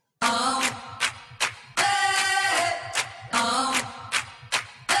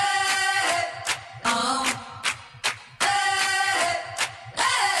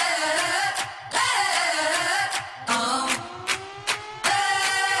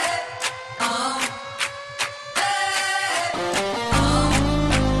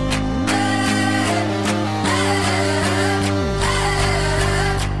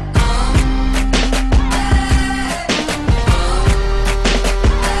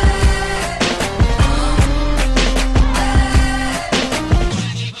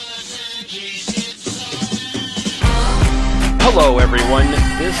Hello, everyone.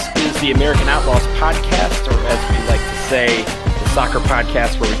 This is the American Outlaws podcast, or as we like to say, the soccer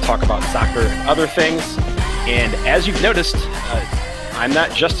podcast where we talk about soccer and other things. And as you've noticed, I'm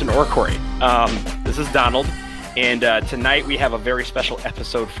not Justin or Corey. This is Donald. And tonight we have a very special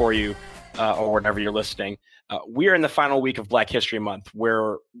episode for you, or whenever you're listening. We are in the final week of Black History Month,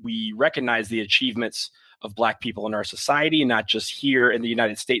 where we recognize the achievements of Black people in our society, not just here in the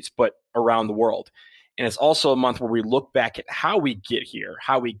United States, but around the world. And it's also a month where we look back at how we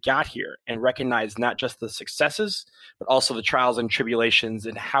got here, and recognize not just the successes, but also the trials and tribulations,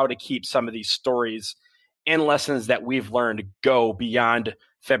 and how to keep some of these stories and lessons that we've learned go beyond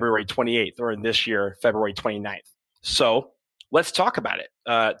February 28th, or in this year, February 29th. So let's talk about it.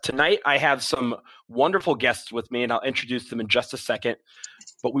 Tonight, I have some wonderful guests with me, and I'll introduce them in just a second.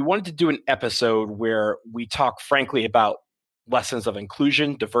 But we wanted to do an episode where we talk frankly about lessons of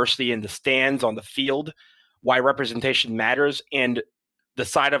inclusion, diversity in the stands, on the field, why representation matters, and the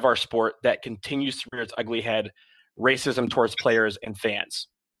side of our sport that continues to rear its ugly head, racism towards players and fans.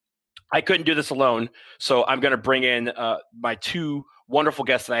 I couldn't do this alone, so I'm going to bring in my two wonderful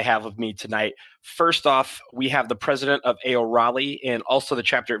guests that I have with me tonight. First off, we have the president of AO Raleigh and also the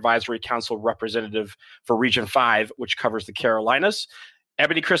Chapter Advisory Council representative for Region 5, which covers the Carolinas.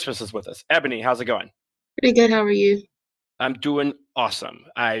 Eboni Christmas is with us. Eboni, how's it going? Pretty good. How are you? I'm doing awesome.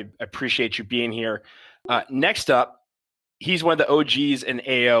 I appreciate you being here. Next up, he's one of the OGs in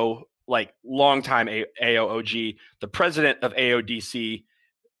AO, like longtime AO OG, the president of AODC.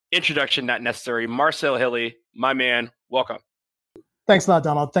 Introduction not necessary. Marcel Hillie, my man, welcome. Thanks a lot,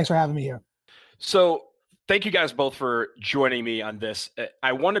 Donald. Thanks for having me here. So thank you guys both for joining me on this.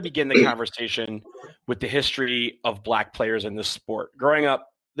 I want to begin the conversation with the history of Black players in this sport. Growing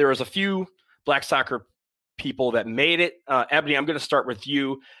up, there was a few Black soccer people that made it. Eboni, I'm going to start with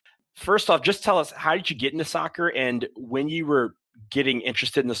you. First off, just tell us, how did you get into soccer? And when you were getting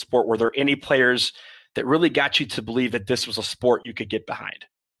interested in the sport, were there any players that really got you to believe that this was a sport you could get behind?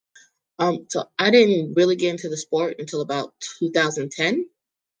 So I didn't really get into the sport until about 2010.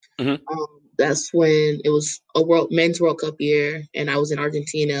 Mm-hmm. That's when it was a men's World Cup year, and I was in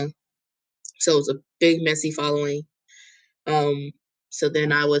Argentina. So it was a big, messy following. So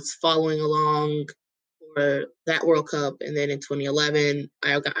then I was following along for that World Cup, and then in 2011,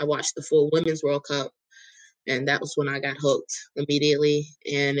 I watched the full Women's World Cup, and that was when I got hooked immediately,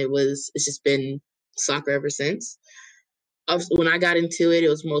 and it's just been soccer ever since. When I got into it, it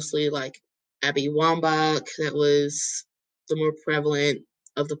was mostly like Abby Wambach that was the more prevalent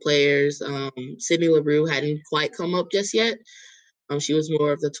of the players. Sydney LaRue hadn't quite come up just yet. She was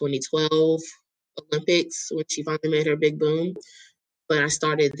more of the 2012 Olympics when she finally made her big boom. But I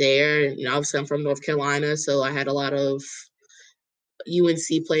started there, and obviously I'm from North Carolina, so I had a lot of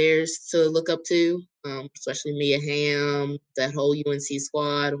UNC players to look up to, especially Mia Hamm, that whole UNC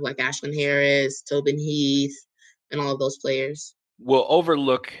squad, like Ashlyn Harris, Tobin Heath, and all of those players. We'll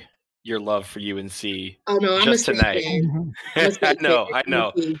overlook your love for UNC. Oh no, just I'm tonight. I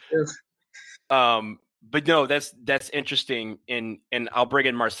know. But no, that's interesting. And I'll bring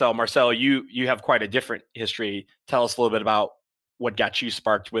in Marcel. Marcel, you have quite a different history. Tell us a little bit about what got you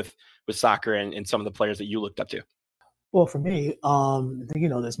sparked with soccer and some of the players that you looked up to. Well, for me, I think you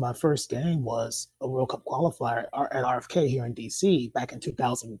know this. My first game was a World Cup qualifier at RFK here in DC back in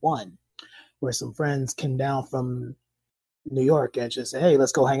 2001, where some friends came down from New York and just said, "Hey,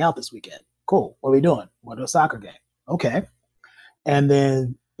 let's go hang out this weekend." Cool. What are we doing? We're doing a soccer game. Okay.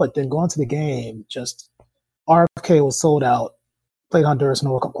 But then going to the game, just RFK was sold out. Played Honduras in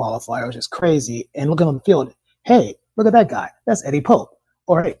the World Cup qualifier. It was just crazy. And looking on the field, hey, look at that guy. That's Eddie Pope.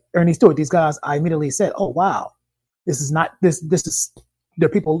 Or hey, Ernie Stewart. These guys, I immediately said, oh, wow. This is there are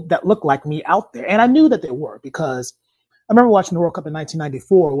people that look like me out there. And I knew that there were, because I remember watching the World Cup in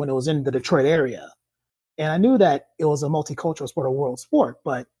 1994 when it was in the Detroit area. And I knew that it was a multicultural sport, a world sport.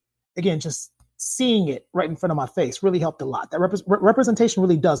 But again, just seeing it right in front of my face really helped a lot. That representation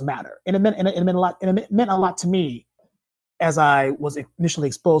really does matter. And it meant a lot. And it meant a lot to me as I was initially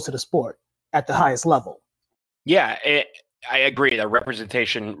exposed to the sport at the highest level. Yeah, I agree that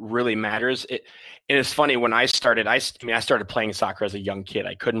representation really matters. And it's funny, when I started, I started playing soccer as a young kid.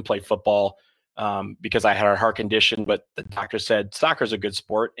 I couldn't play football because I had a heart condition, but the doctor said soccer is a good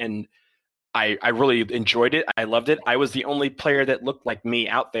sport. And I really enjoyed it. I loved it. I was the only player that looked like me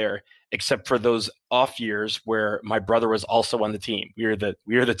out there, except for those off years where my brother was also on the team. We were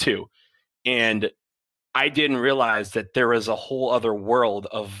the two. And I didn't realize that there was a whole other world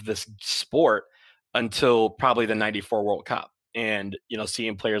of this sport until probably the 94 World Cup. And,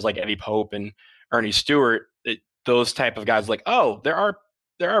 seeing players like Eddie Pope and Ernie Stewart, those type of guys, like, oh, there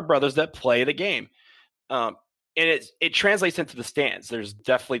are brothers that play the game. it translates into the stands. There's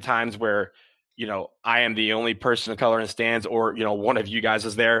definitely times where, I am the only person of color in the stands, or, one of you guys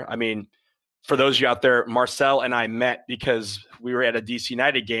is there. I mean, for those of you out there, Marcel and I met because we were at a DC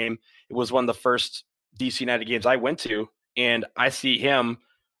United game. It was one of the first DC United games I went to, and I see him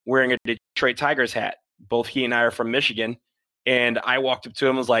wearing a Detroit Tigers hat. Both he and I are from Michigan, and I walked up to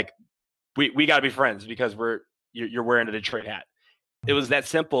him and was like, we got to be friends because you're wearing a Detroit hat. It was that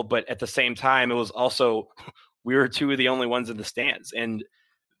simple, but at the same time, it was also we were two of the only ones in the stands, and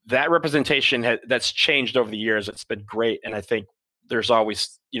that representation that's changed over the years. It's been great, and I think there's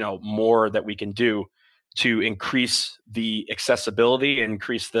always more that we can do to increase the accessibility and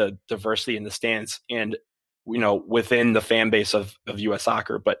increase the diversity in the stands and within the fan base of U.S.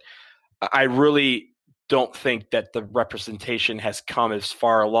 soccer. But I really don't think that the representation has come as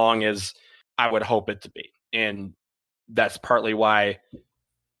far along as I would hope it to be, and that's partly why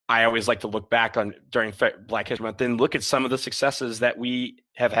I always like to look back on during Black History Month and look at some of the successes that we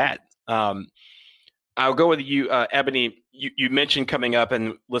have had. I'll go with you, Eboni. You mentioned coming up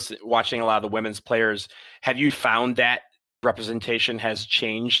and watching a lot of the women's players. Have you found that representation has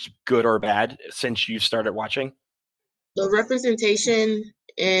changed, good or bad, since you started watching? The representation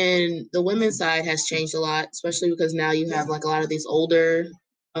in the women's side has changed a lot, especially because now you have like a lot of these older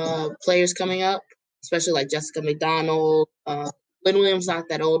players coming up, especially like Jessica McDonald. Lynn Williams not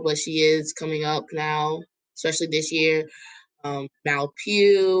that old, but she is coming up now, especially this year. Mal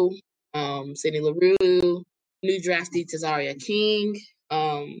Pugh, Sydney LaRue, new draftee Tazaria King.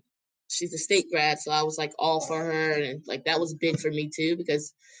 She's a state grad, so I was like all for her, and like that was big for me too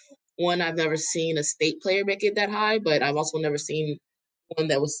because one, I've never seen a state player make it that high, but I've also never seen one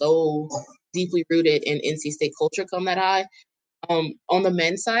that was so deeply rooted in NC State culture come that high. On the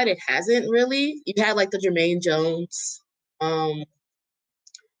men's side, it hasn't really. You had like the Jermaine Jones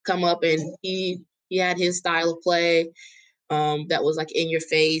come up, and he had his style of play that was like in your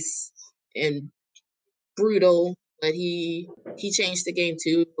face and brutal, but he changed the game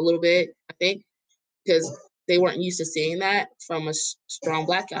too a little bit, I think, because they weren't used to seeing that from a strong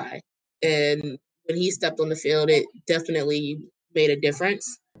Black guy. And when he stepped on the field, it definitely made a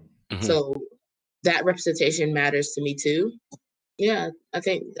difference. Mm-hmm. So that representation matters to me too. Yeah, I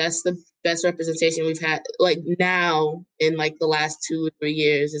think that's the best representation we've had. Like now, in like the last 2 or 3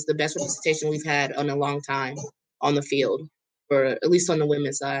 years, is the best representation we've had in a long time on the field, or at least on the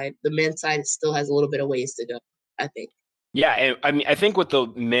women's side. The men's side still has a little bit of ways to go, I think. Yeah, and I mean, I think with the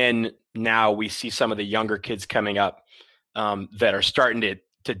men now, we see some of the younger kids coming up that are starting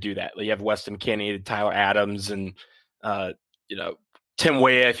to do that. You have Weston Kinney, Tyler Adams, and Tim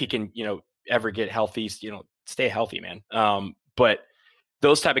Weah, if he can ever get healthy, stay healthy, man. But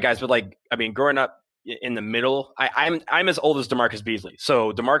those type of guys, but like, I mean, growing up in the middle, I'm as old as DeMarcus Beasley.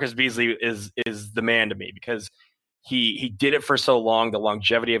 So DeMarcus Beasley is the man to me because he did it for so long, the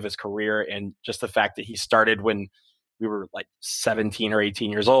longevity of his career, and just the fact that he started when we were like 17 or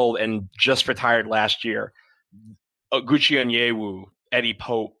 18 years old and just retired last year. Gucci Onyewu, Eddie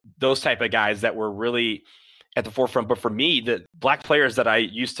Pope, those type of guys that were really at the forefront. But for me, the Black players that I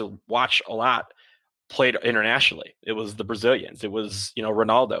used to watch a lot played internationally. It was the Brazilians. It was,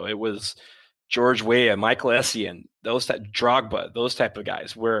 Ronaldo. It was George Weah, Michael Essien, Drogba, those type of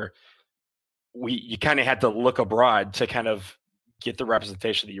guys where you kind of had to look abroad to kind of get the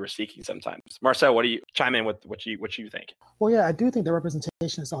representation that you were seeking sometimes. Marcel, what do you chime in with what you think? Well, yeah, I do think the representation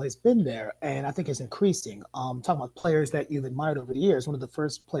has always been there, and I think it's increasing. Talking about players that you've admired over the years, one of the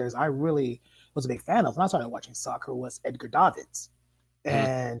first players I really was a big fan of when I started watching soccer was Edgar Davids. Mm-hmm.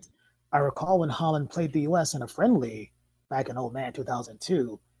 And I recall when Holland played the U.S. in a friendly back in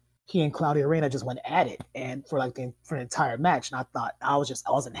 2002, he and Claudio Reyna just went at it, and for an entire match. And I thought I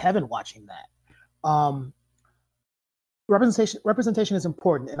was in heaven watching that. Representation is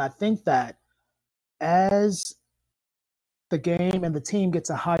important, and I think that as the game and the team gets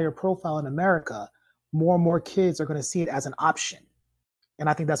a higher profile in America, more and more kids are going to see it as an option, and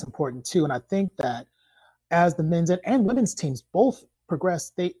I think that's important too. And I think that as the men's and women's teams both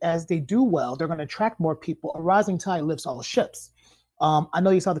progress, as they do well, they're going to attract more people. A rising tide lifts all ships. I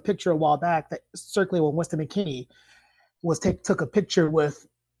know you saw the picture a while back that circulated when Weston McKennie took a picture with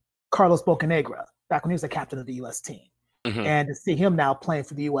Carlos Bocanegra back when he was the captain of the U.S. team. Mm-hmm. And to see him now playing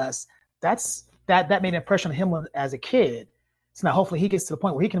for the U.S., that made an impression on him as a kid. So now hopefully he gets to the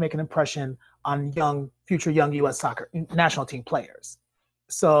point where he can make an impression on future young U.S. soccer national team players.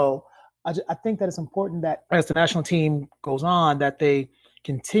 So I think that it's important that as the national team goes on, that they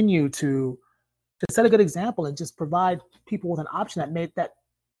continue to set a good example and just provide people with an option that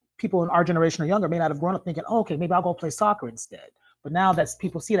people in our generation or younger may not have grown up thinking, oh, okay, maybe I'll go play soccer instead. But now that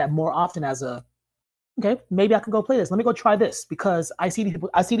people see that more often as a okay, maybe I can go play this. Let me go try this because I see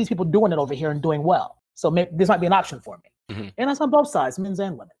these people doing it over here and doing well. So maybe this might be an option for me. Mm-hmm. And that's on both sides, men's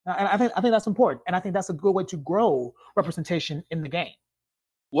and women. And I think that's important. And I think that's a good way to grow representation in the game.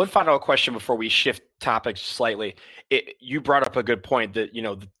 One final question before we shift topics slightly. You brought up a good point that,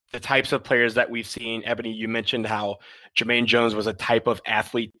 the types of players that we've seen. Eboni, you mentioned how Jermaine Jones was a type of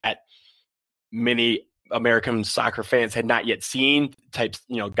athlete that many American soccer fans had not yet seen. Types,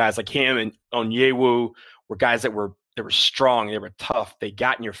 guys like him and Onyewu were guys that were strong, they were tough, they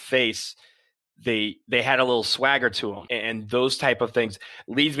got in your face, they had a little swagger to them, and those type of things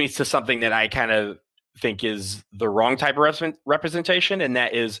leads me to something that I kind of think is the wrong type of representation, and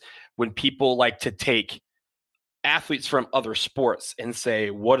that is when people like to take athletes from other sports and say,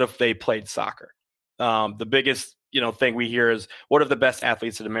 what if they played soccer? The biggest thing we hear is, what if the best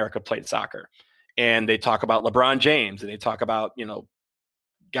athletes in America played soccer? And they talk about LeBron James, and they talk about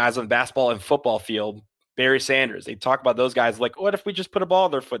guys on the basketball and football field, Barry Sanders. They talk about those guys like, what if we just put a ball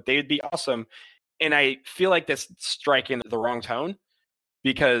in their foot? They'd be awesome. And I feel like that's striking the wrong tone,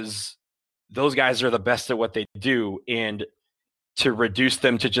 because those guys are the best at what they do. And to reduce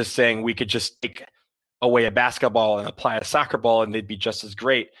them to just saying we could just take away a basketball and apply a soccer ball and they'd be just as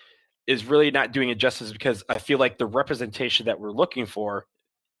great is really not doing it justice, because I feel like the representation that we're looking for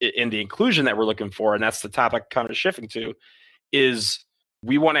in the inclusion that we're looking for, and that's the topic kind of shifting to, is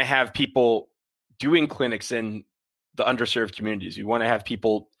we want to have people doing clinics in the underserved communities. We want to have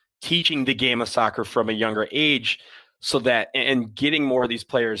people teaching the game of soccer from a younger age, so that, and getting more of these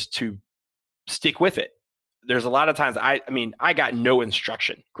players to stick with it. There's a lot of times I got no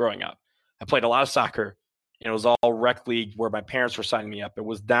instruction growing up. I played a lot of soccer, and it was all rec league where my parents were signing me up. It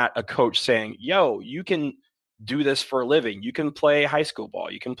was not a coach saying, yo, you can do this for a living. You can play high school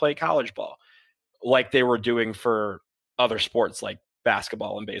ball. You can play college ball, like they were doing for other sports like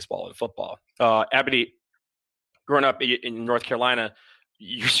basketball and baseball and football. Eboni, growing up in North Carolina,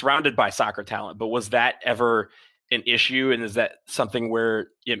 you're surrounded by soccer talent, but was that ever an issue? And is that something where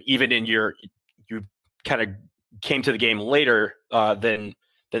even in you kind of came to the game later than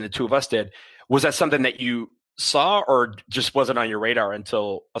the two of us did? Was that something that you saw, or just wasn't on your radar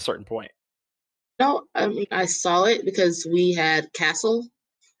until a certain point? No, I saw it because we had Castle.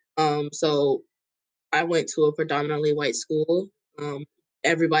 So I went to a predominantly white school.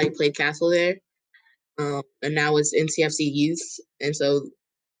 Everybody played Castle there. And now it's NCFC youth. And so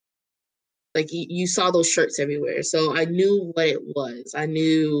like you saw those shirts everywhere. So I knew what it was. I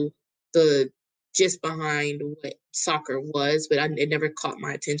knew the gist behind what soccer was, but it never caught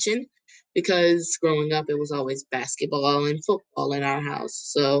my attention, because growing up it was always basketball and football in our house.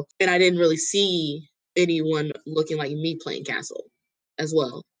 So, and I didn't really see anyone looking like me playing Castle as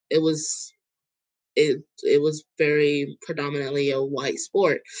well. It was very predominantly a white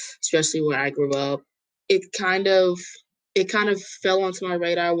sport, especially where I grew up. It kind of fell onto my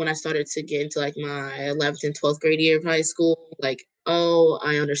radar when I started to get into like my 11th and 12th grade year of high school. Like, oh,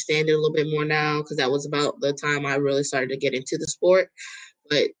 I understand it a little bit more now, because that was about the time I really started to get into the sport.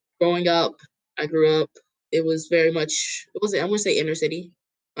 But growing up, I grew up, it was very much, I wouldn't say inner city,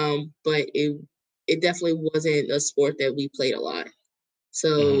 but it definitely wasn't a sport that we played a lot.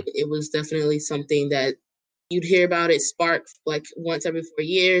 So It was definitely something that you'd hear about it spark like once every 4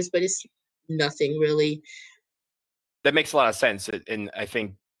 years, but it's nothing really. That makes a lot of sense. And I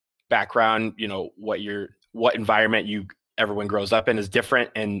think background, what environment everyone grows up in is different.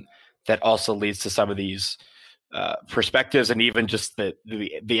 And that also leads to some of these perspectives, and even just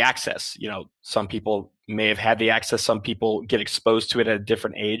the access. Some people may have had the access. Some people get exposed to it at a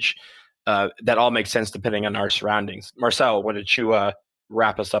different age. That all makes sense depending on our surroundings. Marcel, why don't you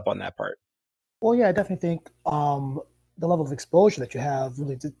wrap us up on that part? Well, yeah, I definitely think the level of exposure that you have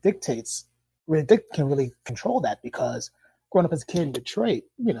really can really control that, because growing up as a kid in Detroit,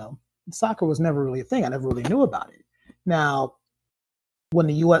 soccer was never really a thing. I never really knew about it. Now,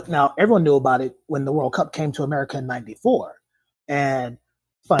 everyone knew about it when the World Cup came to America in '94. And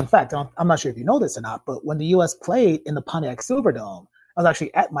fun fact, I'm not sure if you know this or not, but when the U.S. played in the Pontiac Silverdome, I was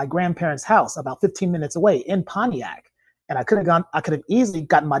actually at my grandparents' house about 15 minutes away in Pontiac. And I could have easily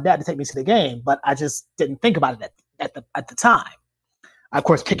gotten my dad to take me to the game, but I just didn't think about it at the time. I, of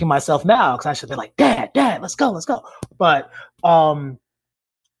course, kicking myself now, because I should be like, Dad, let's go. But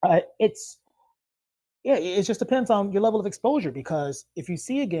it just depends on your level of exposure, because if you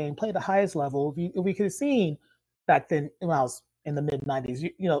see a game play at the highest level, we could have seen back then when I was in the mid 90s,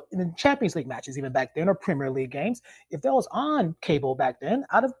 in the Champions League matches, even back then, or Premier League games, if that was on cable back then,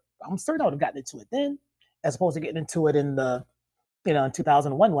 I'm certain I would have gotten into it then, as opposed to getting into it in in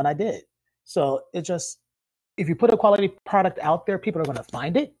 2001 when I did. So it just, if you put a quality product out there, people are going to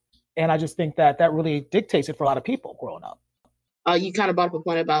find it. And I just think that really dictates it for a lot of people growing up. You kind of brought up a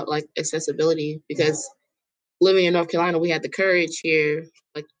point about like accessibility, because living in North Carolina, we had the Courage here,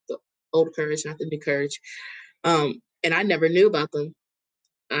 like the old Courage, not the new Courage. And I never knew about them.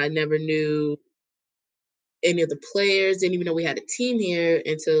 I never knew any of the players, didn't even know we had a team here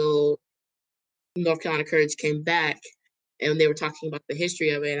until North Carolina Courage came back and they were talking about the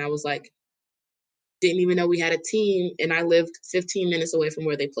history of it. And I was like, didn't even know we had a team. And I lived 15 minutes away from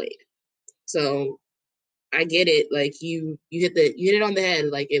where they played. So I get it. Like you hit it on the head.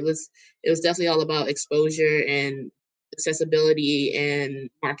 Like it was definitely all about exposure and accessibility and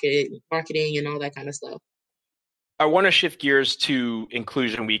marketing and all that kind of stuff. I want to shift gears to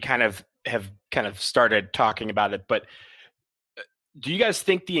inclusion. We have started talking about it, but do you guys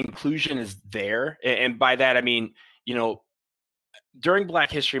think the inclusion is there? And by that, I mean, during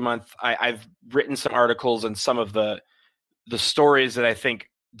Black History Month, I've written some articles and some of the stories that I think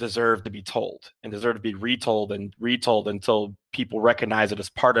deserve to be told and deserve to be retold until people recognize it as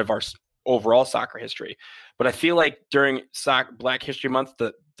part of our overall soccer history. But I feel like during Black History Month,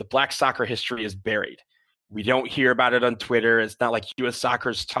 the Black soccer history is buried. We don't hear about it on Twitter. It's not like U.S.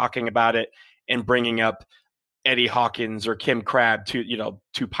 Soccer's talking about it and bringing up Eddie Hawkins or Kim Crabb,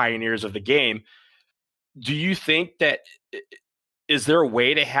 two pioneers of the game. Do you think that is there a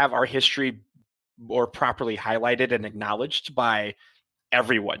way to have our history more properly highlighted and acknowledged by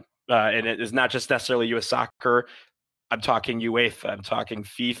everyone? And it is not just necessarily U.S. Soccer. I'm talking UEFA. I'm talking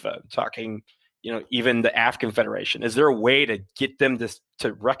FIFA. I'm talking, even the African Federation. Is there a way to get them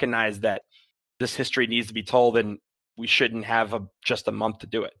to recognize that this history needs to be told and we shouldn't have just a month to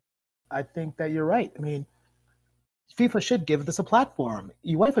do it? I think that you're right. I mean, FIFA should give this a platform.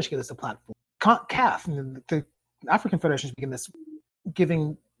 UEFA should give this a platform. CAF, and the African Federation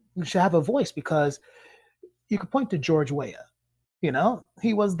should have a voice, because you could point to George Weah.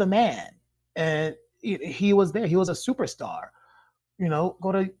 He was the man, and he was there. He was a superstar.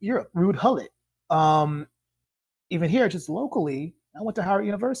 Go to Europe, Ruud Gullit. Even here, just locally, I went to Howard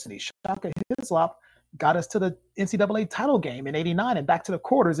University. Shaka Hislop got us to the NCAA title game in '89 and back to the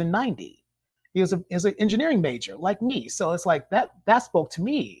quarters in '90. He was an engineering major like me, so it's like that spoke to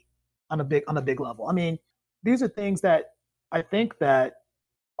me on a big level. I mean, these are things that I think that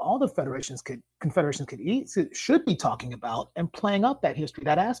all the confederations should be talking about and playing up that history,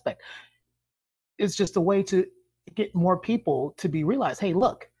 that aspect. It's just a way to get more people to be realized, hey,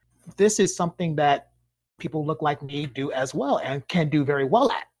 look, this is something that people look like me do as well and can do very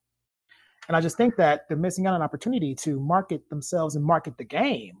well at. And I just think that they're missing out on an opportunity to market themselves and market the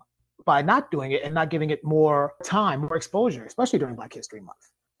game by not doing it and not giving it more time, more exposure, especially during Black History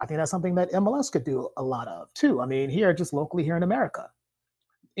Month. I think that's something that MLS could do a lot of too. I mean, here, just locally here in America,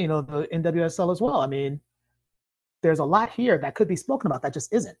 the NWSL as well. I mean, there's a lot here that could be spoken about that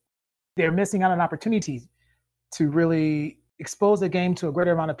just isn't. They're missing out on an opportunity to really expose the game to a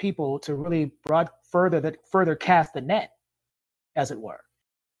greater amount of people, to really further cast the net, as it were.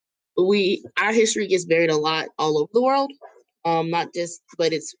 Our history gets buried a lot all over the world. But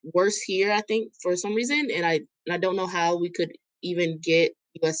it's worse here, I think, for some reason. And I don't know how we could even get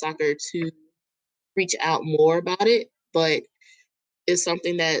U.S. Soccer to reach out more about it, but it's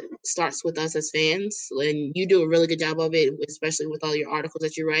something that starts with us as fans. And you do a really good job of it, especially with all your articles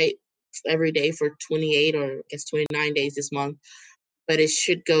that you write every day for 28 or I guess 29 days this month. But it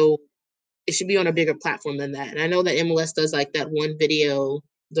should be on a bigger platform than that. And I know that MLS does like that one video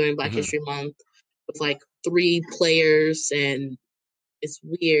during Black History Month with like 3 players, and it's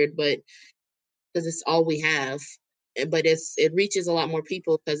weird, but because it's all we have. But it reaches a lot more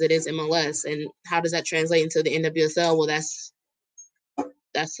people because it is MLS. And how does that translate into the NWSL? Well,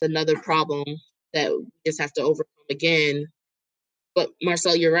 that's another problem that we just have to overcome again. But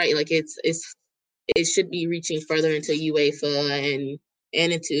Marcel, you're right. Like it should be reaching further into UEFA and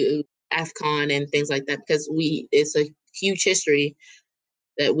into AFCON and things like that, because it's a huge history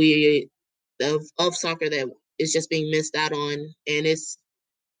that of soccer that is just being missed out on, and it's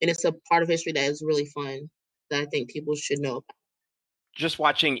a part of history that is really fun that I think people should know about. Just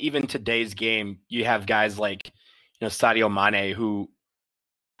watching even today's game, you have guys like Sadio Mane, who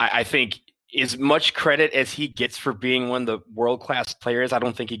I think as much credit as he gets for being one of the world-class players, I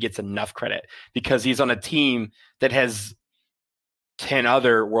don't think he gets enough credit, because he's on a team that has 10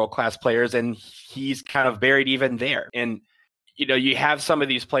 other world-class players, and he's kind of buried even there. And, you have some of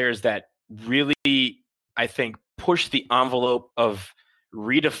these players that really, I think, push the envelope of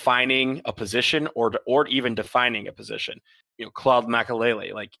redefining a position or even defining a position. Claude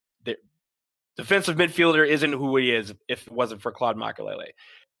Makelele, like the defensive midfielder isn't who he is if it wasn't for Claude Makelele.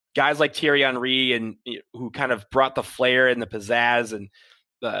 Guys like Thierry Henry, and who kind of brought the flair and the pizzazz, and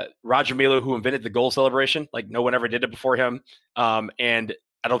Roger Milo, who invented the goal celebration. Like, no one ever did it before him. And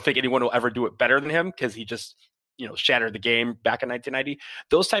I don't think anyone will ever do it better than him, because he just, shattered the game back in 1990.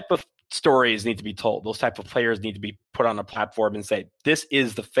 Those type of stories need to be told. Those type of players need to be put on a platform and say, this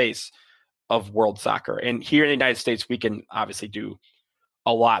is the face of world soccer. And here in the United States, we can obviously do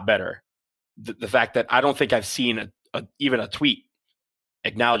a lot better. The fact that I don't think I've seen even a tweet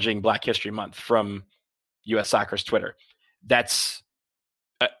acknowledging Black History Month from U.S. Soccer's Twitter. It's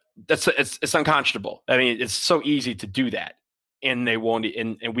unconscionable. I mean, it's so easy to do that, and they won't,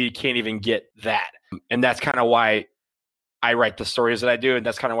 and we can't even get that. And that's kind of why I write the stories that I do, and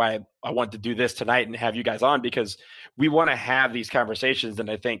that's kind of why I want to do this tonight and have you guys on, because we want to have these conversations. And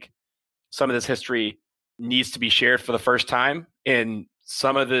I think some of this history needs to be shared for the first time, and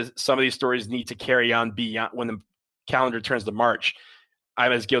some of these stories need to carry on beyond when the calendar turns to March.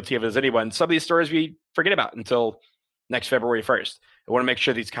 I'm as guilty of it as anyone. Some of these stories we forget about until next February 1st. I want to make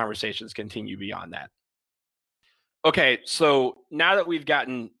sure these conversations continue beyond that. Okay, so now that we've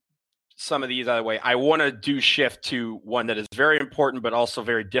gotten some of these out of the way, I want to shift to one that is very important, but also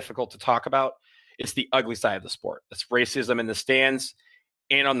very difficult to talk about. It's the ugly side of the sport. It's racism in the stands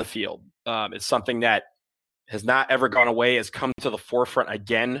and on the field. It's something that has not ever gone away, has come to the forefront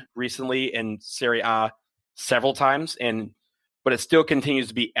again recently in Serie A several times, but it still continues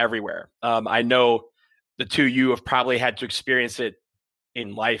to be everywhere. I know the two of you have probably had to experience it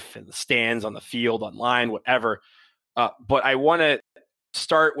in life, in the stands, on the field, online, whatever. But I want to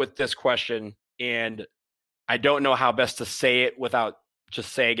start with this question, and I don't know how best to say it without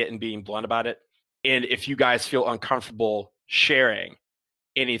just saying it and being blunt about it. And if you guys feel uncomfortable sharing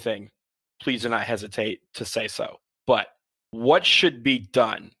anything, please do not hesitate to say so. But what should be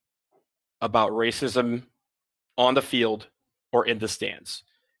done about racism on the field or in the stands?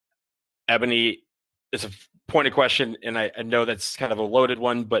 Eboni, it's a pointed question, and I know that's kind of a loaded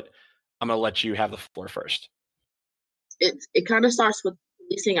one, but I'm going to let you have the floor first. It kind of starts with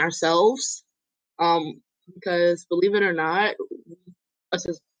policing ourselves, because believe it or not, us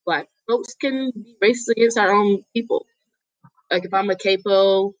as Black folks can be racist against our own people. Like, if I'm a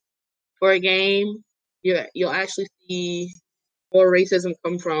capo for a game, you'll actually see more racism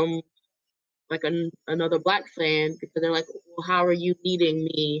come from like another Black fan, because they're like, well, how are you leading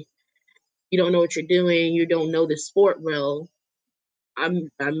me? You don't know what you're doing. You don't know the sport well.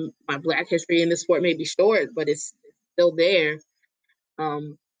 My Black history in the sport may be short, but it's still there.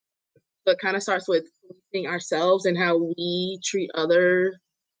 So it kind of starts with policing ourselves and how we treat other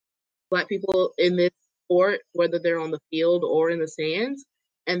Black people in this sport, whether they're on the field or in the stands.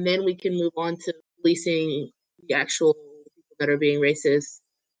 And then we can move on to policing the actual people that are being racist.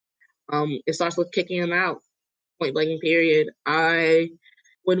 It starts with kicking them out, point blank period.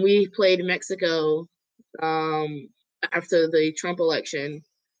 When we played Mexico, after the Trump election,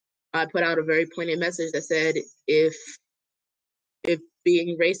 I put out a very poignant message that said, if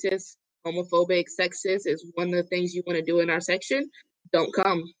being racist, homophobic, sexist is one of the things you want to do in our section, don't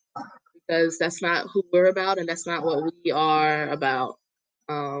come, because that's not who we're about, and that's not what we are about.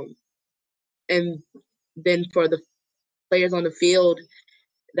 And then for the players on the field,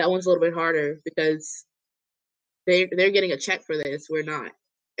 that one's a little bit harder, because they're getting a check for this. We're not.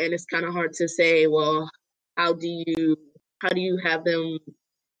 And it's kind of hard to say, well, how do you have them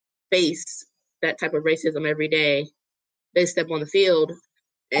face that type of racism every day? They step on the field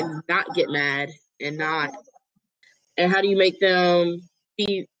and not get mad, and how do you make them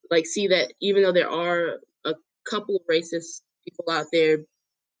see that even though there are a couple of racist people out there,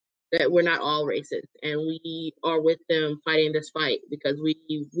 that we're not all racist, and we are with them fighting this fight, because we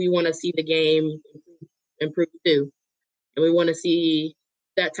want to see the game improve too, and we want to see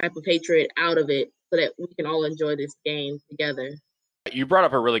that type of hatred out of it, so that we can all enjoy this game together. You brought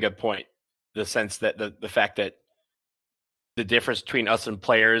up a really good point, the sense that the fact that the difference between us and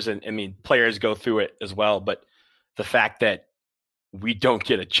players, and I mean, players go through it as well, but the fact that we don't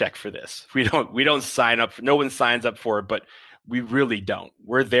get a check for this, we don't sign up, no one signs up for it, but we really don't.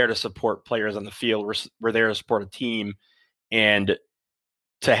 We're there to support players on the field. We're there to support a team, and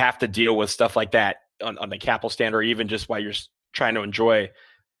to have to deal with stuff like that on the Capitol stand, or even just while you're trying to enjoy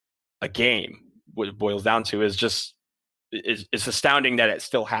a game, what it boils down to is just, it's astounding that it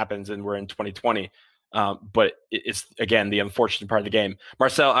still happens, and we're in 2020. But it's, again, the unfortunate part of the game.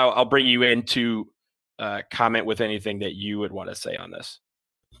 Marcel, I'll bring you in to comment with anything that you would want to say on this.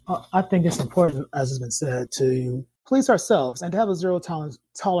 I think it's important, as has been said, to police ourselves and to have a zero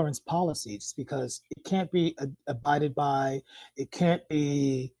tolerance policy, just because it can't be abided by. It can't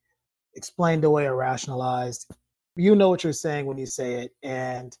be explained away or rationalized. You know what you're saying when you say it.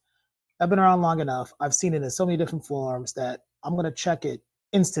 And I've been around long enough. I've seen it in so many different forms that I'm going to check it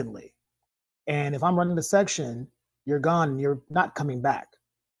instantly. And if I'm running the section, you're gone. You're not coming back,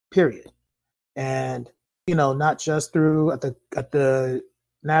 period. And, not just through at the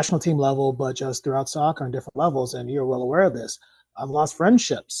national team level, but just throughout soccer and different levels. And you're well aware of this. I've lost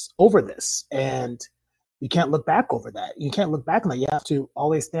friendships over this. And you can't look back over that. You can't look back on that. You have to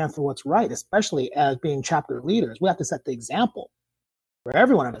always stand for what's right, especially as being chapter leaders. We have to set the example for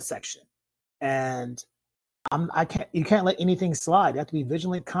everyone in a section. And you can't let anything slide. You have to be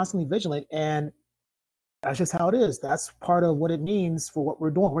vigilant, constantly vigilant. And that's just how it is. That's part of what it means for what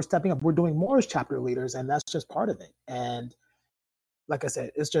we're doing. We're stepping up. We're doing more as chapter leaders, and that's just part of it. And like I said,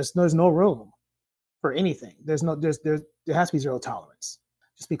 it's just there's no room for anything. There has to be zero tolerance.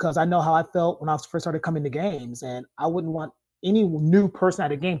 Just because I know how I felt when I first started coming to games, and I wouldn't want any new person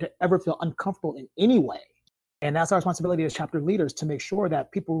at a game to ever feel uncomfortable in any way. And that's our responsibility as chapter leaders to make sure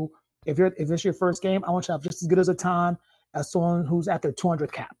that people, if it's your first game, I want you to have just as good as a time as someone who's at their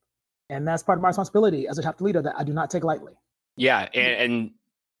 200th cap. And that's part of my responsibility as a chapter leader that I do not take lightly. Yeah, and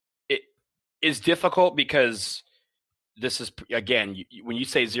it is difficult because this is, again, when you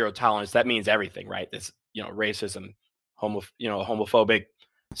say zero tolerance, that means everything, right? This, racism, homophobic,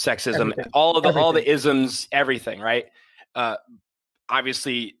 sexism, Everything. all the isms, everything, right?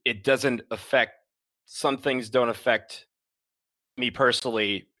 Obviously, it doesn't affect, some things don't affect me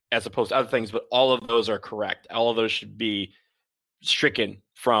personally as opposed to other things, but all of those are correct. All of those should be stricken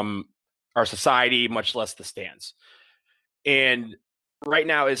from our society, much less the stands. And right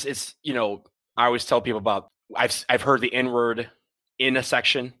now is I always tell people about, I've heard the N-word in a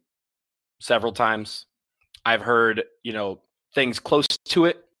section several times. I've heard, things close to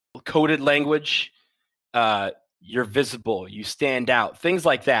it, coded language, you're visible, you stand out, things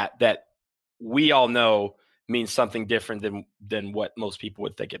like that we all know means something different than what most people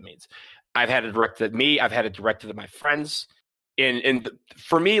would think it means. I've had it directed at me. I've had it directed at my friends. And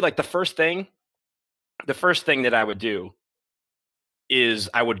for me, like the first thing that I would do is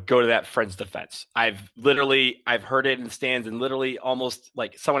I would go to that friend's defense. I've heard it in the stands, and literally almost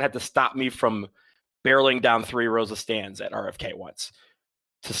like someone had to stop me from barreling down 3 rows of stands at RFK once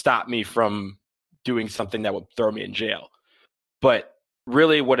to stop me from doing something that would throw me in jail. But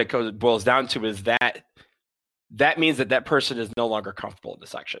really what it boils down to is that means that person is no longer comfortable in the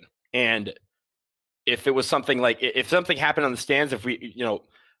section. And if it was something like, if something happened on the stands, if we,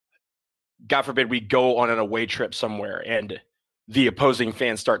 God forbid we go on an away trip somewhere and the opposing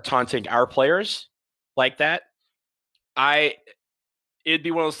fans start taunting our players like that, it'd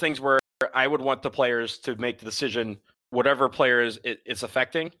be one of those things where I would want the players to make the decision, whatever players it's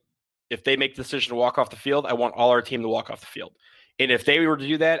affecting. If they make the decision to walk off the field, I want all our team to walk off the field. And if they were to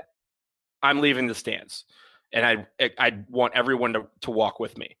do that, I'm leaving the stands. And I'd want everyone to walk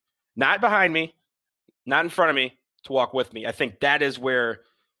with me. Not behind me, not in front of me, to walk with me. I think that is where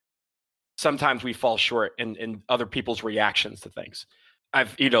sometimes we fall short in other people's reactions to things.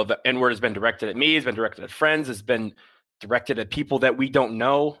 The N-word has been directed at me, has been directed at friends, has been directed at people that we don't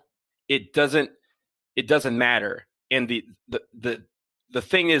know. It doesn't matter. And the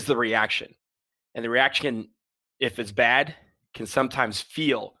thing is the reaction. And the reaction, if it's bad, can sometimes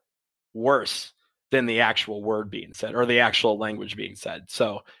feel worse than the actual word being said or the actual language being said.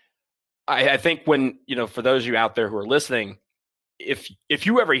 So I think when, for those of you out there who are listening, if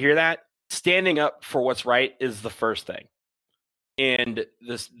you ever hear that, standing up for what's right is the first thing. And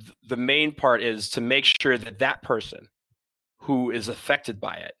the main part is to make sure that person who is affected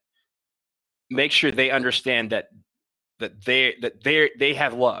by it, make sure they understand that they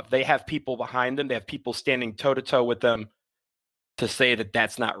have love. They have people behind them. They have people standing toe to toe with them to say that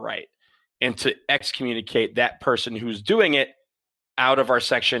that's not right, and to excommunicate that person who's doing it out of our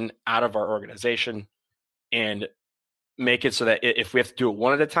section, out of our organization, and make it so that if we have to do it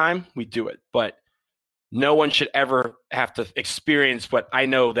one at a time, we do it. But no one should ever have to experience what I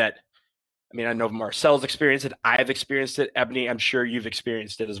know that, I know Marcel's experienced it. I've experienced it. Eboni, I'm sure you've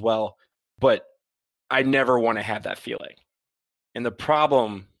experienced it as well. But I never want to have that feeling. And the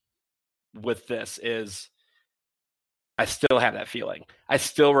problem with this is I still have that feeling. I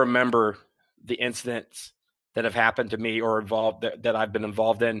still remember the incidents that have happened to me or that I've been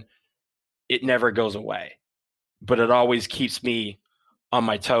involved in. It never goes away, but it always keeps me on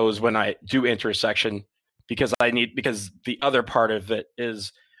my toes when I do enter a section, because the other part of it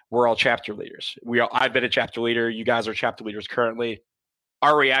is we're all chapter leaders. I've been a chapter leader. You guys are chapter leaders currently.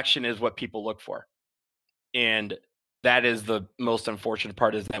 Our reaction is what people look for. And that is the most unfortunate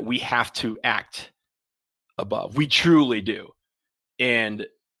part, is that we have to act above. We truly do. And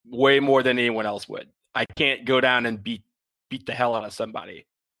way more than anyone else would. I can't go down and beat the hell out of somebody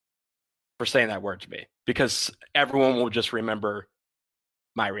for saying that word to me, because everyone will just remember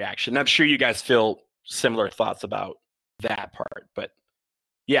my reaction. I'm sure you guys feel similar thoughts about that part, but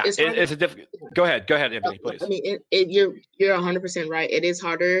yeah, it's a difficult. Go ahead, Eboni, please. I mean, you're 100% right. It is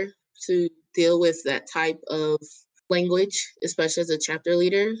harder to deal with that type of language, especially as a chapter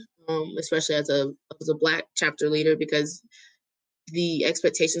leader, especially as a Black chapter leader, because the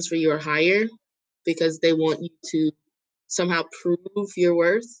expectations for you are higher, because they want you to somehow prove your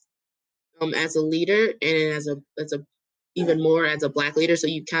worth as a leader, and as a even more as a Black leader. So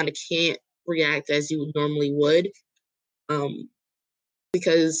you kind of can't react as you normally would,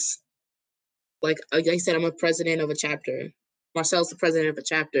 because like I said, I'm a president of a chapter. Marcel's the president of a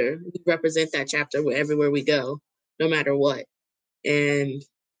chapter. We represent that chapter everywhere we go, no matter what. And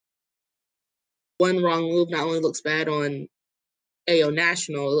one wrong move not only looks bad on AO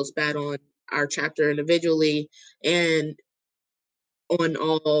National, it looks bad on our chapter individually and on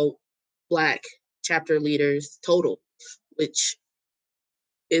all Black chapter leaders total, which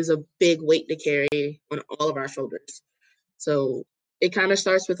is a big weight to carry on all of our shoulders. So it kind of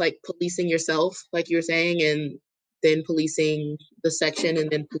starts with like policing yourself, like you were saying, and then policing the section,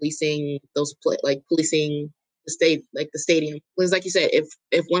 and then policing policing the state, like the stadium. Because like you said,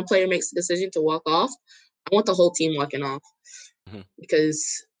 if one player makes the decision to walk off, I want the whole team walking off. Mm-hmm. Because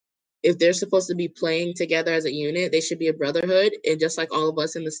if they're supposed to be playing together as a unit, they should be a brotherhood. And just like all of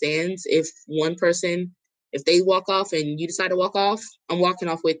us in the stands, if one person, if they walk off and you decide to walk off, I'm walking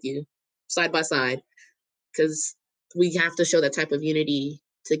off with you, side by side. Because we have to show that type of unity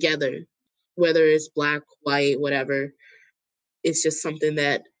together, whether it's Black, white, whatever. It's just something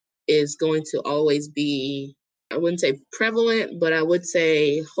that is going to always be, I wouldn't say prevalent, but I would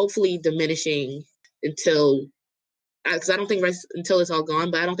say hopefully diminishing until, because I don't think until it's all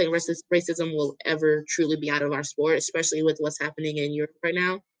gone, but I don't think racism will ever truly be out of our sport, especially with what's happening in Europe right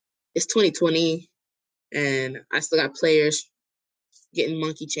now. It's 2020, and I still got players getting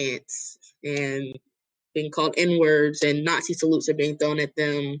monkey chants and being called N-words, and Nazi salutes are being thrown at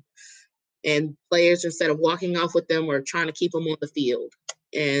them. And players, instead of walking off with them, are trying to keep them on the field.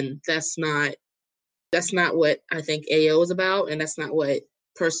 And that's not what I think AO is about, and that's not what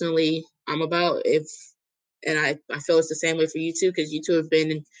personally I'm about. And I feel it's the same way for you two, because you two have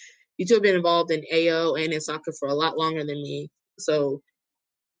been involved in AO and in soccer for a lot longer than me. So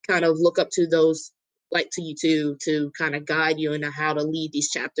kind of look up to those, like to you two, to kind of guide you into how to lead these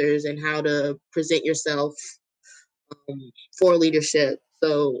chapters and how to present yourself for leadership.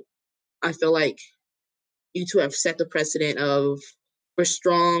 So I feel like you two have set the precedent of, we're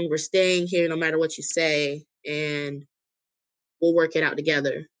strong, we're staying here no matter what you say, and we'll work it out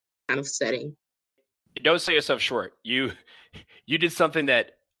together kind of setting. Don't sell yourself short. You did something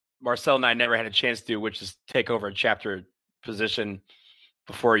that Marcel and I never had a chance to do, which is take over a chapter position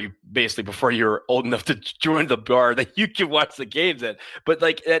before you're old enough to join the bar that you can watch the games at. But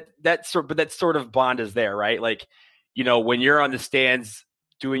like that sort of bond is there, right? Like, you know, when you're on the stands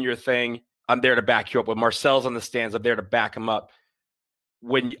doing your thing, I'm there to back you up. When Marcel's on the stands, I'm there to back him up.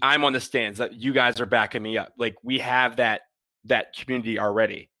 When I'm on the stands, you guys are backing me up. Like, we have that community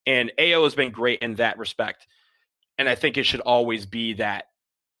already. And AO has been great in that respect. And I think it should always be that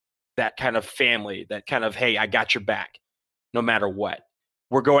kind of family, that kind of, hey, I got your back no matter what.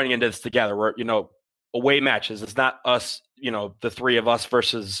 We're going into this together. We're, you know, away matches. It's not us, you know, the three of us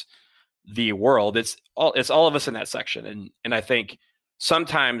versus the world. It's all of us in that section. And I think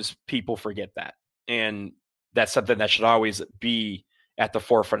sometimes people forget that. And that's something that should always be at the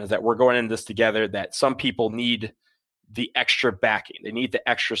forefront, is that we're going into this together, that some people need the extra backing. They need the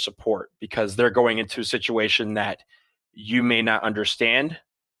extra support because they're going into a situation that you may not understand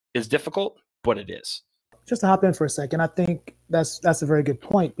is difficult, but it is. Just to hop in for a second, I think that's a very good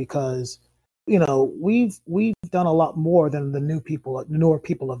point, because, you know, we've done a lot more than the newer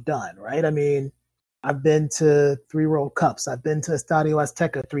people have done, right? I mean, I've been to 3 World Cups. I've been to Estadio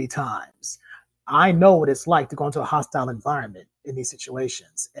Azteca 3 times. I know what it's like to go into a hostile environment in these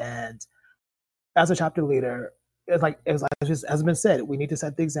situations. And as a chapter leader, as has been said, we need to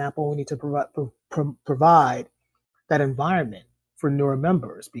set the example. We need to provide that environment for newer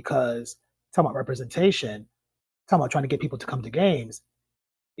members, because talking about representation, talking about trying to get people to come to games,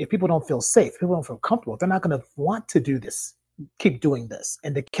 if people don't feel safe, people don't feel comfortable, they're not going to want to do this, keep doing this,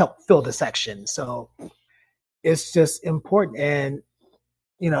 and to help fill the section. So it's just important. And,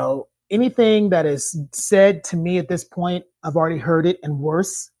 you know, anything that is said to me at this point, I've already heard it and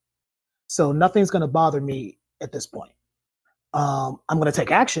worse. So nothing's going to bother me at this point. I'm going to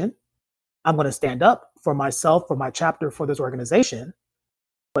take action. I'm going to stand up for myself, for my chapter, for this organization.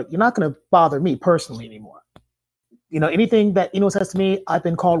 But you're not going to bother me personally anymore. You know, anything that Eno says to me, I've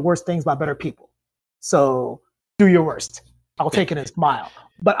been called worse things by better people. So do your worst. I'll take it and smile.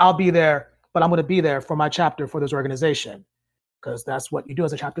 but I'll be there. But I'm going to be there for my chapter for this organization, because that's what you do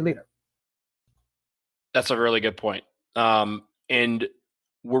as a chapter leader. That's a really good point. And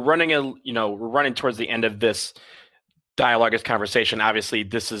we're running towards the end of this dialogue, this conversation. Obviously,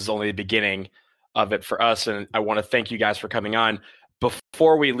 this is only the beginning of it for us, and I want to thank you guys for coming on.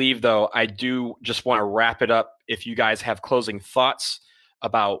 Before we leave, though, I do just want to wrap it up. If you guys have closing thoughts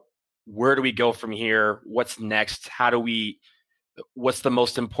about where do we go from here, what's next, what's the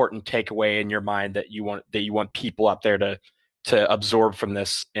most important takeaway in your mind that you want people out there to absorb from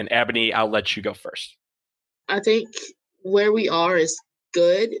this? And Eboni, I'll let you go first. I think where we are is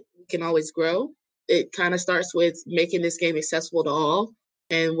good. We can always grow. It kind of starts with making this game accessible to all,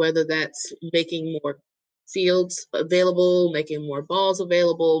 and whether that's making more fields available, making more balls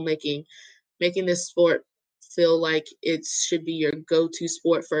available, making this sport feel like it should be your go-to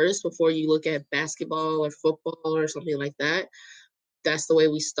sport first before you look at basketball or football or something like that. That's the way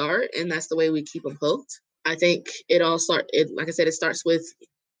we start, and that's the way we keep them hooked. I think it starts with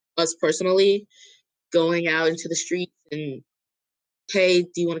us personally going out into the streets and, hey,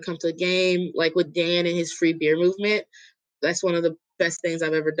 do you want to come to a game? Like with Dan and his free beer movement, that's one of the best things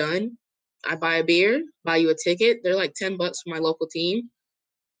I've ever done. I buy a beer, buy you a ticket. They're like $10 for my local team.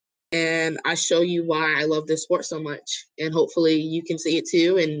 And I show you why I love this sport so much. And hopefully you can see it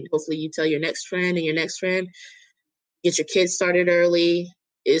too. And hopefully you tell your next friend and your next friend. Get your kids started early.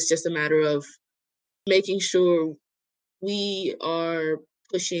 It's just a matter of making sure we are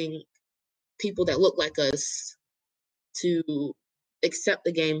pushing people that look like us to accept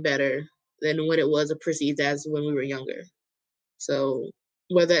the game better than what it was perceived as when we were younger. So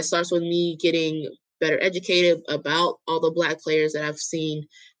whether it starts with me getting better educated about all the Black players that I've seen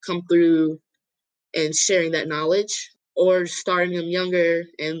come through and sharing that knowledge, or starting them younger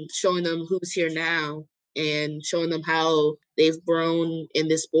and showing them who's here now and showing them how they've grown in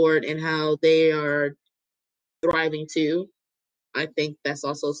this sport and how they are thriving too. I think that's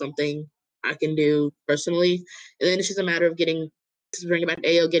also something I can do personally. And then it's just a matter of getting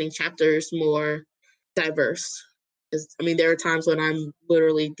chapters more diverse. There are times when I'm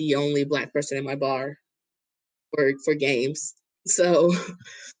literally the only Black person in my bar for games. So,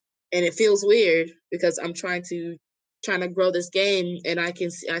 and it feels weird because I'm trying to grow this game, and I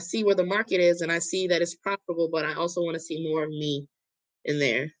see where the market is, and I see that it's profitable, but I also want to see more of me in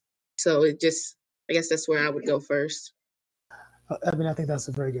there. So I guess that's where I would go first. I think that's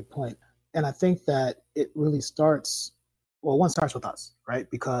a very good point. And I think that it really starts with us, right?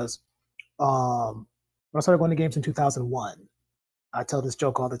 Because when I started going to games in 2001, I tell this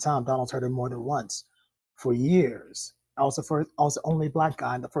joke all the time. Donald's heard it more than once. For years, I was the only Black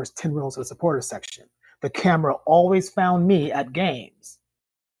guy in the first 10 rows of the supporter section. The camera always found me at games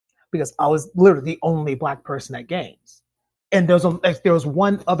because I was literally the only Black person at games. And there was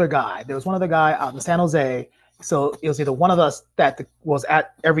one other guy. There was one other guy out in San Jose. So it was either one of us that was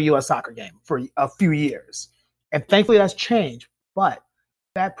at every U.S. soccer game for a few years. And thankfully that's changed. But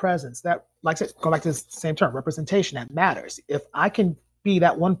that presence, that, like I said, go back to the same term, representation, that matters. If I can be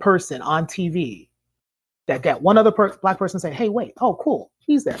that one person on TV that one other Black person say, hey, wait, oh, cool,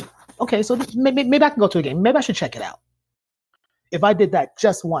 he's there. Okay, so maybe I can go to a game. Maybe I should check it out. If I did that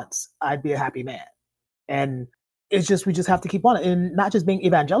just once, I'd be a happy man. And we just have to keep on it, and not just being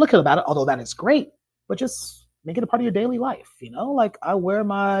evangelical about it, although that is great, but just make it a part of your daily life. Like I wear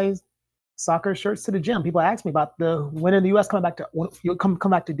my soccer shirts to the gym. People ask me about when in the U.S. come back to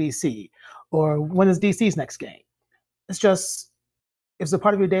DC, or when is DC's next game. It's a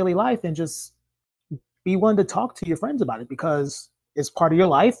part of your daily life, and just be willing to talk to your friends about it, because it's part of your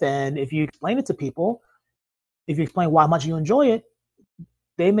life. And if you explain it to people, if you explain why much you enjoy it,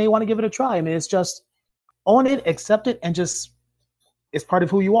 they may want to give it a try. It's just own it, accept it, and just it's part of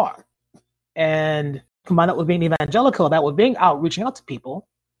who you are. And combine that with being evangelical, with being reaching out to people,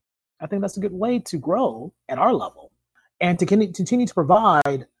 I think that's a good way to grow at our level and to continue to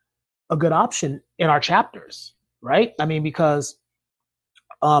provide a good option in our chapters, right? Because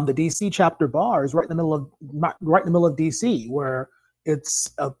the DC chapter bar is right in the middle of DC, where it's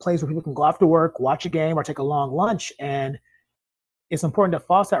a place where people can go after work, watch a game, or take a long lunch. And it's important to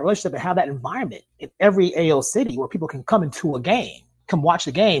foster that relationship and have that environment in every AO city where people can come into a game, come watch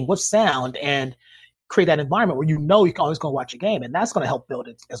the game with sound, and create that environment where you can always go watch a game. And that's going to help build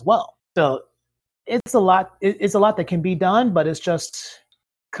it as well. So it's a lot that can be done, but it's just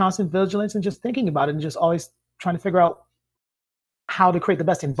constant vigilance and just thinking about it, and just always trying to figure out how to create the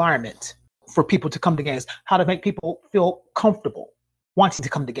best environment for people to come to games, how to make people feel comfortable wanting to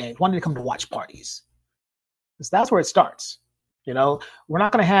come to games, wanting to come to watch parties. Because that's where it starts. We're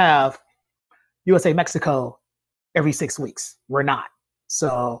not going to have USA Mexico every 6 weeks. We're not.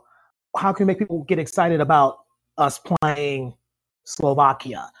 So how can we make people get excited about us playing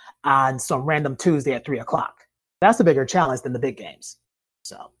Slovakia on some random Tuesday at 3:00? That's a bigger challenge than the big games.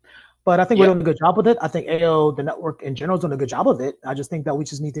 So, but I think we're doing a good job with it. I think AO, the network in general, is doing a good job of it. I just think that we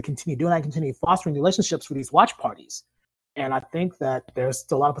just need to continue doing that, continue fostering relationships with these watch parties. And I think that there's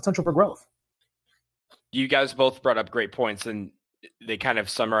still a lot of potential for growth. You guys both brought up great points, and they kind of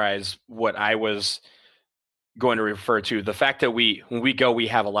summarize what I was going to refer to. The fact that when we go, we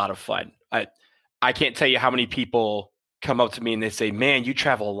have a lot of fun. I can't tell you how many people come up to me and they say, man, you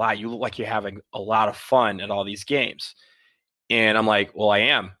travel a lot. You look like you're having a lot of fun at all these games. And I'm like, well, I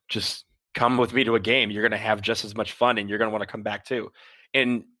am. Just come with me to a game. You're going to have just as much fun and you're going to want to come back too.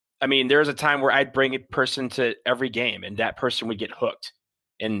 And I mean, there was a time where I'd bring a person to every game and that person would get hooked.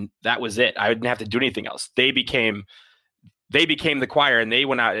 And that was it. I didn't have to do anything else. They became the choir, and they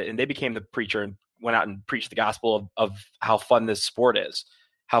went out and they became the preacher and went out and preached the gospel of how fun this sport is,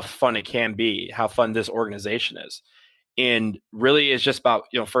 how fun it can be, how fun this organization is. And really it's just about,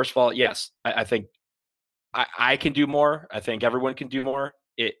 first of all, yes, I think I can do more. I think everyone can do more.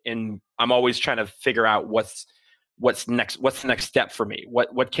 And I'm always trying to figure out what's next. What's the next step for me?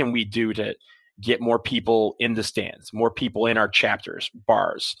 What can we do to get more people in the stands, more people in our chapters,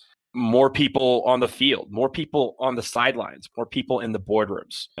 bars, more people on the field, more people on the sidelines, more people in the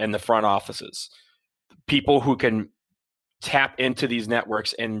boardrooms and the front offices, people who can tap into these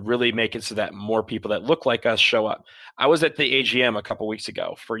networks and really make it so that more people that look like us show up. I was at the AGM a couple weeks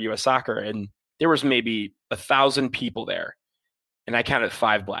ago for US Soccer, and there was maybe 1,000 people there, and I counted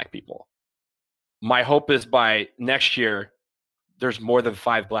 5 Black people. My hope is by next year, there's more than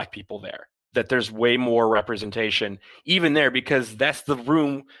 5 Black people there, that there's way more representation even there, because that's the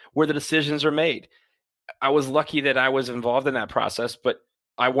room where the decisions are made. I was lucky that I was involved in that process, but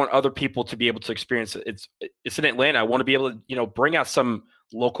I want other people to be able to experience it. It's in Atlanta. I want to be able to, bring out some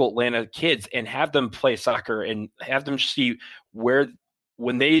local Atlanta kids and have them play soccer and have them see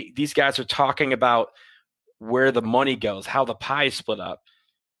when these guys are talking about where the money goes, how the pie is split up.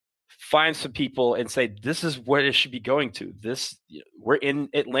 Find some people and say, this is where it should be going to. We're in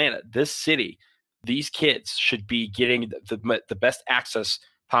Atlanta, this city. These kids should be getting the best access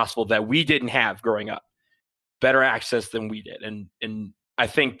possible that we didn't have growing up, better access than we did. And I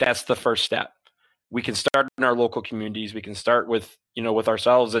think that's the first step. We can start in our local communities. We can start with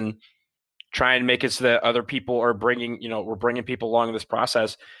ourselves and try and make it so that other people are we're bringing people along in this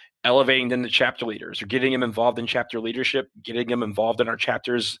process, elevating them to chapter leaders or getting them involved in chapter leadership, getting them involved in our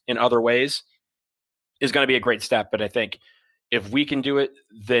chapters in other ways is going to be a great step. But I think if we can do it,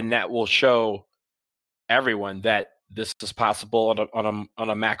 then that will show everyone that this is possible on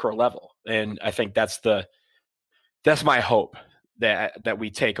a macro level. And I think that's my hope that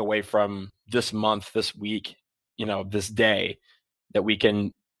we take away from this month, this week, this day, that we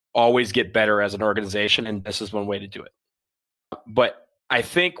can always get better as an organization. And this is one way to do it. But I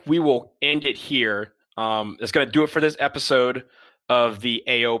think we will end it here. It's going to do it for this episode of the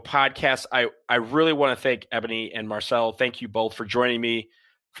AO podcast. I really want to thank Eboni and Marcel. Thank you both for joining me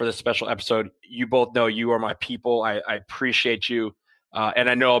for this special episode. You both know you are my people. I appreciate you. And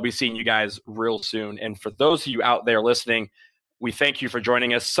I know I'll be seeing you guys real soon. And for those of you out there listening, we thank you for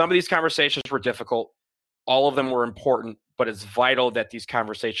joining us. Some of these conversations were difficult. All of them were important, but it's vital that these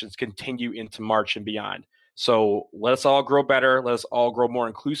conversations continue into March and beyond. So let us all grow better. Let us all grow more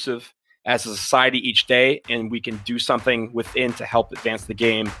inclusive as a society each day, and we can do something within to help advance the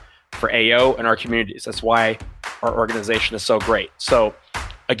game for AO and our communities. That's why our organization is so great. So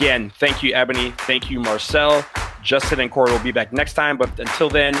again, thank you, Eboni. Thank you, Marcel. Justin and Corey will be back next time. But until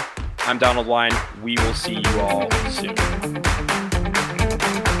then, I'm Donald Line. We will see you all soon.